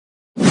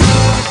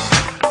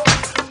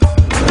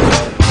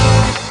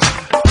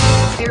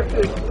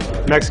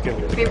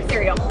Mexican. Favorite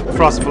cereal?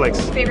 Frosted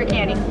Flakes. Favorite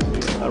candy?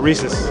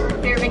 Reese's.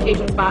 Favorite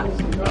vacation spot?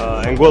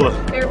 Anguilla.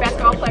 Favorite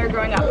basketball player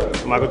growing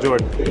up? Michael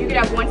Jordan. If you could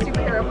have one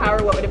superhero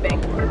power, what would it be?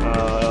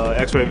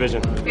 X-ray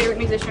vision. Favorite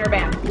musician or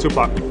band?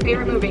 Tupac.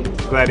 Favorite movie?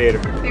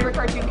 Gladiator. Favorite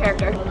cartoon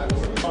character?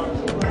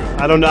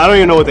 I don't know. I don't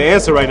even know what the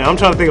answer right now. I'm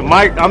trying to think of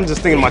I'm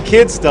just thinking of my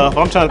kids stuff.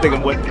 I'm trying to think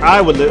of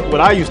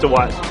what I used to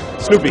watch.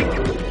 Snoopy.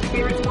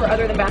 Favorite sport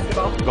other than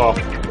basketball? Golf.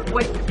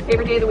 What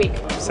favorite day of the week?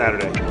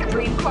 Saturday.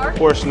 Dream car?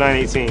 Porsche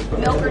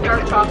 918. Milk or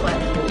dark chocolate?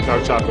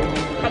 Dark chocolate.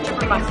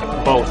 Ketchup or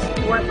mustard? Both.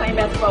 If you weren't playing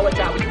basketball, what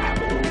job would you have?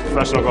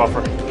 Professional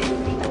golfer.